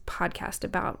 which is the podcast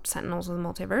about Sentinels of the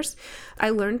Multiverse,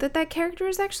 I learned that character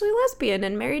is actually lesbian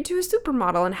and married to a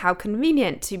supermodel, and how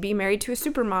convenient to be married to a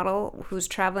supermodel who's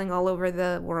traveling all over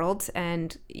the world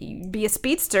and be a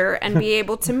speedster and be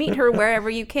able to meet her wherever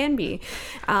you can be.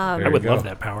 I would love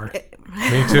that power.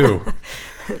 Me too.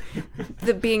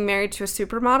 The being married to a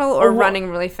supermodel or running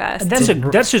really fast. That's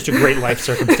just a great life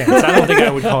circumstance. I don't think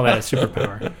I would call that a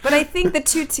superpower. But I think the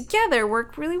two together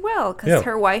work really well because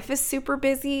her wife is super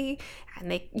busy,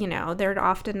 and they're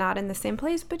often not in the same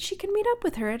place, but she can meet up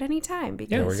with her at any time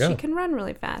because she can run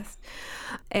really fast.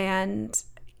 And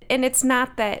it's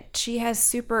not that she has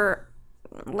super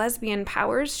lesbian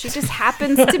powers. She just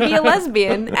happens to be a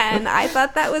lesbian, and I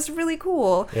thought that was really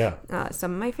cool. Yeah.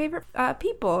 Some of my favorite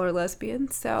people are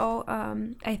lesbians, so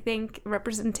I think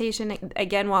representation,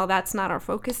 again, while that's not our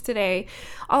focus today,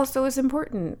 also is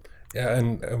important. Yeah,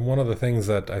 and one of the things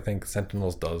that I think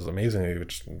Sentinels does amazingly,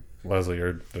 which Leslie,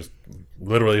 you're just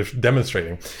literally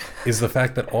demonstrating, is the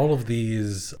fact that all of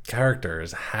these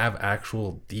characters have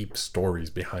actual deep stories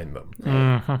behind them.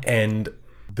 Mm-hmm. And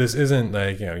this isn't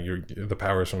like, the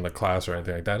powers from the class or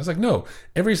anything like that. It's like, no,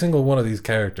 every single one of these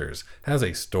characters has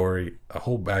a story, a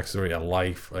whole backstory, a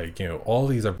life. All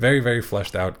these are very, very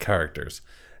fleshed out characters.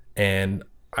 And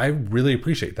I really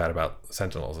appreciate that about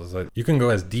Sentinels, is that you can go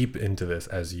as deep into this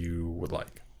as you would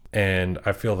like. And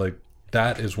I feel like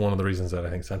that is one of the reasons that I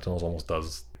think Sentinels almost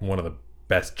does one of the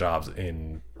best jobs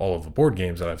in all of the board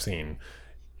games that I've seen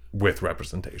with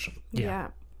representation. Yeah.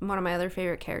 One of my other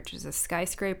favorite characters is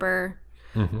Skyscraper.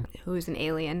 Mm-hmm. Who's an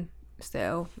alien,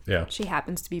 so she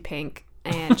happens to be pink,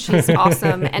 and she's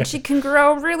awesome, and she can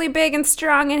grow really big and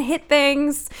strong and hit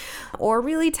things, or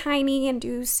really tiny and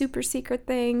do super secret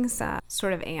things,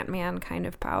 sort of Ant-Man kind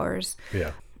of powers.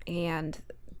 And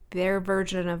their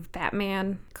version of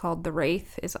Batman, called the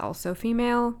Wraith, is also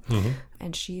female,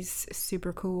 and she's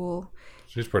super cool.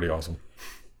 She's pretty awesome.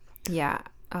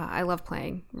 I love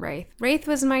playing Wraith. Wraith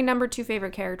was my number 2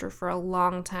 favorite character for a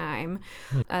long time.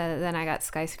 Then I got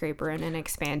Skyscraper in an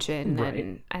expansion,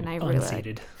 and I really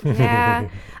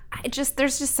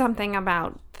there's just something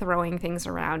about throwing things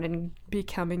around and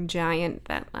becoming giant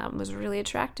that was really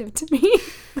attractive to me,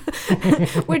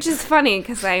 which is funny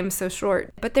because I am so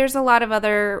short. But there's a lot of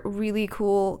other really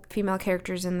cool female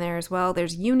characters in there as well.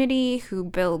 There's Unity, who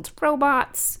builds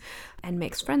robots and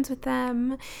makes friends with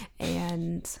them,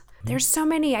 and there's so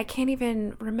many, I can't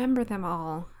even remember them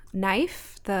all.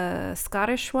 Knife, the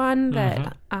Scottish one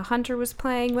that Hunter was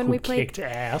playing when we played. Kicked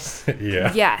ass.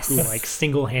 Yeah. Yes. Who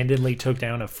single-handedly took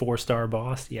down a 4-star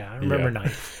boss. Yeah, I remember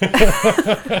Knife.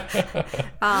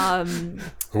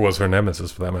 Who was her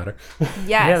nemesis, for that matter. Yes.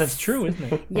 Yeah, that's true,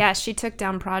 isn't it? Yeah, she took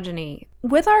down Progeny.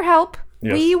 With our help,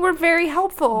 we were very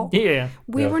helpful. Yeah.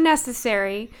 We were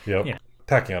necessary. Yep. Yeah.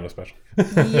 Tachyon especially.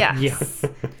 Yes.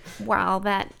 Wow,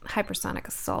 that hypersonic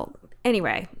assault.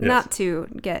 Anyway, not to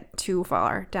get too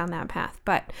far down that path,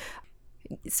 but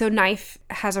so Knife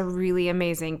has a really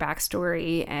amazing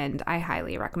backstory, and I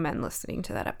highly recommend listening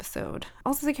to that episode.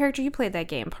 Also, the character you played that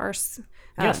game, Parse.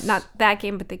 Yes. Not that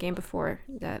game, but the game before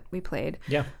that we played.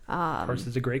 Yeah. Parse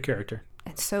is a great character.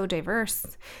 It's so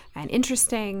diverse and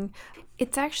interesting.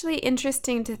 It's actually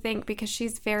interesting to think because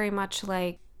she's very much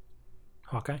like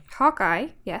Hawkeye,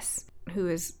 yes, who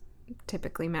is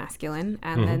typically masculine,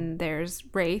 and then there's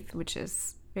Wraith, which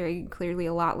is very clearly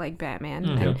a lot like Batman,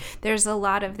 and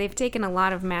they've taken a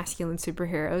lot of masculine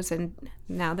superheroes, and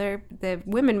now they're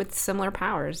women with similar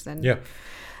powers. And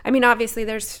I mean, obviously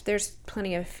there's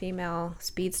plenty of female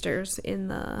speedsters in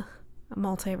the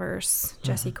multiverse,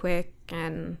 Jessie Quick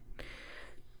and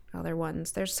other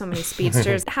ones. There's so many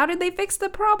speedsters. How did they fix the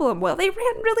problem? Well, they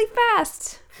ran really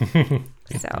fast.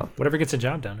 So whatever gets the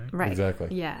job done, right? Right. Exactly.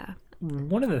 Yeah.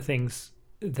 One of the things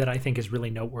that I think is really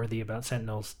noteworthy about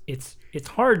Sentinels, it's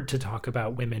hard to talk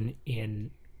about women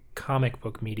in comic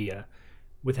book media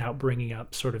without bringing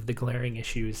up sort of the glaring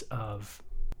issues of,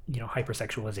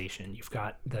 hypersexualization. You've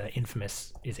got the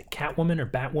infamous, is it Catwoman or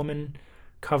Batwoman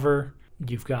cover?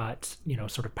 You've got,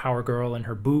 sort of Power Girl and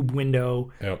her boob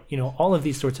window. Yep. All of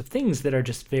these sorts of things that are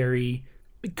just very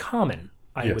common,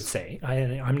 I Yes. would say.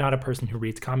 I'm not a person who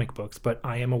reads comic books, but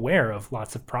I am aware of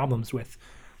lots of problems with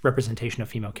representation of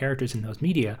female characters in those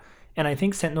media. And I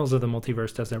think Sentinels of the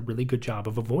Multiverse does a really good job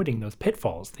of avoiding those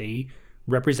pitfalls. They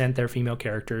represent their female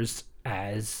characters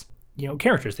as,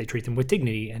 characters. They treat them with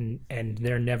dignity, and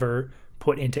they're never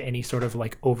put into any sort of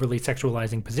like overly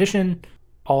sexualizing position.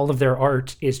 All of their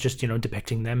art is just,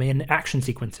 depicting them in action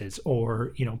sequences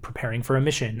or, preparing for a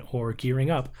mission or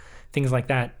gearing up, things like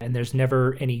that. And there's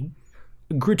never any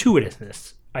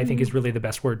gratuitousness, I think is really the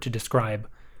best word to describe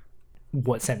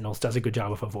what Sentinels does a good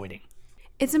job of avoiding.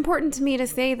 It's important to me to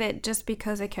say that just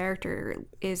because a character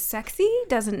is sexy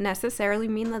doesn't necessarily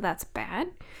mean that that's bad,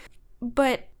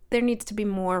 but there needs to be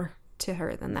more to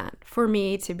her than that for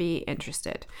me to be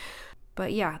interested.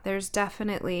 But yeah, there's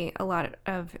definitely a lot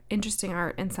of interesting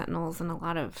art in Sentinels and a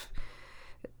lot of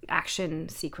action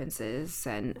sequences,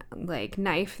 and like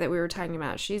Knife that we were talking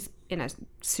about, she's in a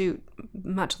suit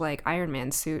much like Iron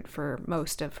Man's suit for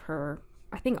most of her,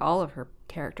 I think all of her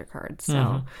character cards.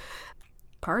 So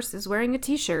Parse is wearing a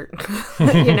t-shirt,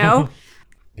 Yeah.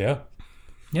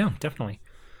 Yeah, definitely.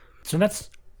 So that's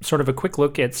sort of a quick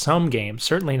look at some games,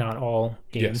 certainly not all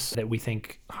games, Yes. that we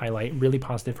think highlight really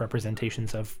positive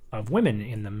representations of women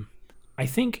in them. I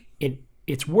think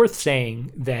it's worth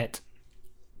saying that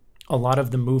a lot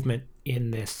of the movement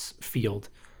in this field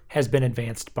has been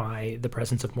advanced by the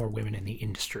presence of more women in the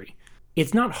industry.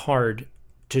 It's not hard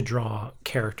to draw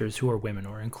characters who are women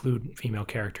or include female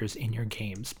characters in your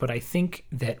games, but I think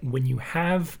that when you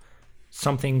have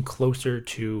something closer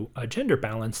to a gender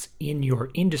balance in your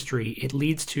industry, it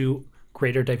leads to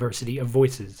greater diversity of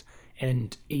voices,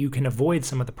 and you can avoid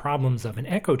some of the problems of an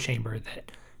echo chamber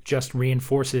that just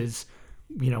reinforces,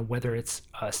 whether it's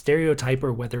a stereotype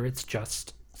or whether it's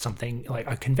just something like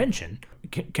a convention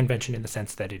in the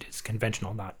sense that it is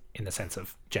conventional, not in the sense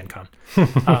of Gen Con.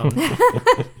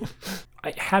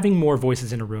 Having more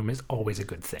voices in a room is always a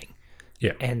good thing.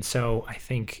 Yeah. And so I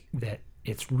think that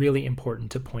it's really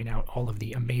important to point out all of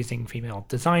the amazing female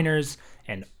designers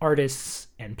and artists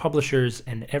and publishers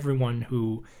and everyone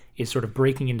who is sort of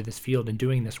breaking into this field and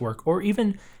doing this work, or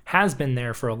even has been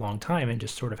there for a long time and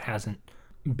just sort of hasn't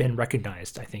been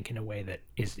recognized, I think, in a way that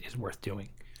is worth doing.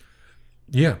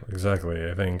 Yeah, exactly.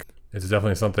 I think it's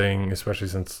definitely something, especially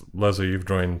since, Leslie, you've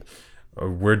joined,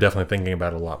 we're definitely thinking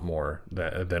about a lot more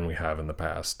than we have in the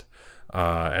past.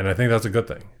 And I think that's a good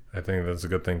thing. I think that's a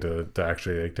good thing to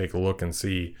actually take a look and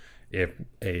see if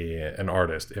an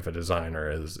artist, if a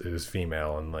designer is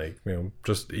female, and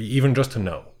just to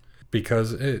know,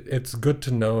 because it's good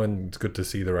to know and it's good to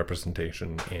see the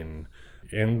representation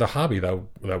in the hobby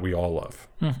that we all love.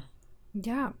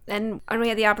 Yeah, and we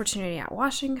had the opportunity at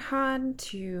WashingCon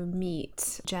to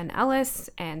meet Jen Ellis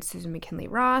and Susan McKinley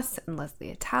Ross and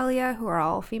Leslie Italia, who are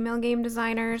all female game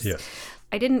designers. Yes.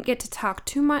 I didn't get to talk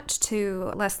too much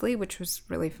to Leslie, which was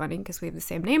really funny because we have the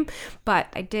same name, but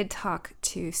I did talk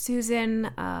to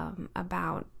Susan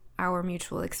about our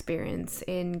mutual experience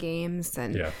in games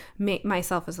and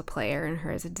myself as a player and her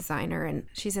as a designer. And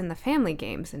she's in the family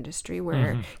games industry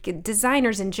where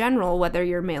designers in general, whether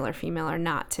you're male or female, are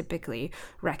not typically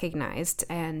recognized.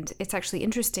 And it's actually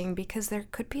interesting because there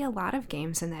could be a lot of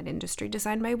games in that industry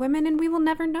designed by women and we will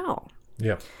never know.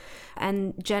 Yeah.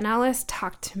 And Jen Ellis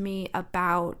talked to me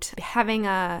about having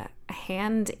a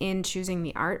hand in choosing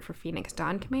the art for Phoenix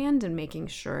Dawn Command and making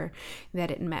sure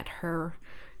that it met her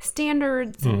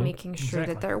standards and making sure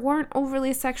that there weren't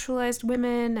overly sexualized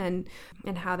women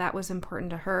and how that was important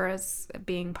to her as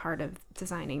being part of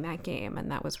designing that game.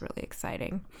 And that was really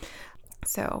exciting.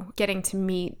 So getting to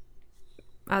meet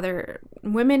other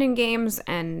women in games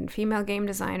and female game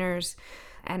designers,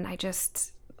 and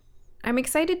I'm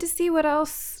excited to see what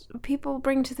else people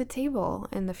bring to the table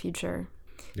in the future.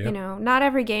 Yep. Not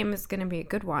every game is going to be a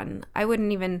good one. I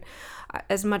wouldn't even,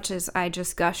 as much as I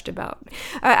just gushed about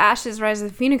Ashes: Rise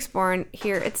of the Phoenixborn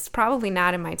here, it's probably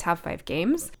not in my top 5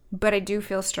 games, but I do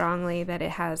feel strongly that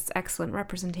it has excellent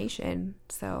representation.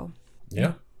 So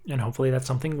yeah. And hopefully that's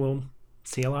something we'll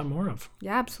see a lot more of.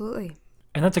 Yeah, absolutely.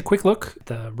 And that's a quick look at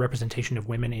the representation of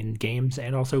women in games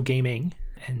and also gaming.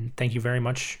 And thank you very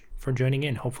much for joining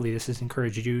in. Hopefully this has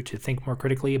encouraged you to think more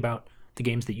critically about the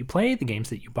games that you play, the games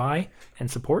that you buy and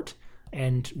support,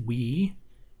 and we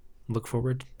look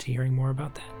forward to hearing more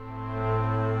about that.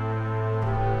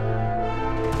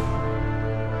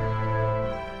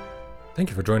 Thank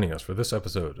you for joining us for this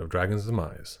episode of Dragon's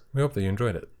Demise. We hope that you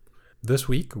enjoyed it. This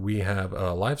week we have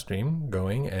a live stream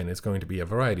going, and it's going to be a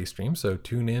variety stream, so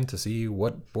tune in to see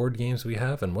what board games we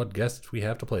have and what guests we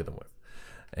have to play them with.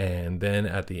 And then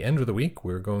at the end of the week,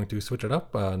 we're going to switch it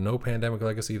up. No Pandemic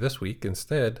Legacy this week.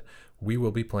 Instead, we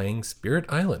will be playing Spirit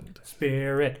Island.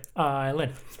 Spirit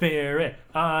Island. Spirit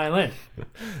Island.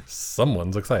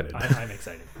 Someone's excited. I'm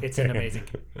excited. It's an amazing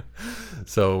game.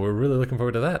 So we're really looking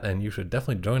forward to that, and you should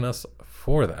definitely join us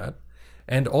for that.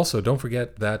 And also, don't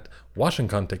forget that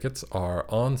WashingCon tickets are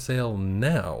on sale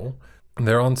now.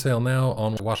 They're on sale now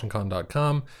on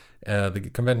WashingCon.com. The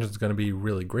convention is going to be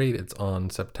really great. It's on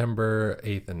September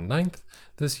 8th and 9th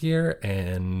this year.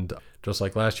 And just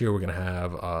like last year, we're going to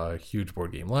have a huge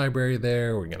board game library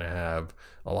there. We're going to have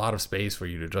a lot of space for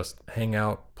you to just hang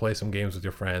out, play some games with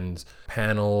your friends,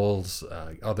 panels,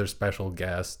 other special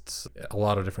guests, a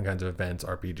lot of different kinds of events,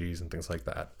 RPGs, and things like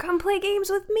that. Come play games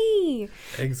with me.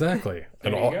 Exactly.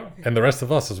 Go. And the rest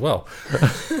of us as well.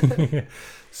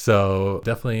 So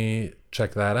definitely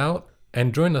check that out.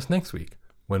 And join us next week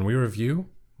when we review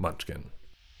Munchkin.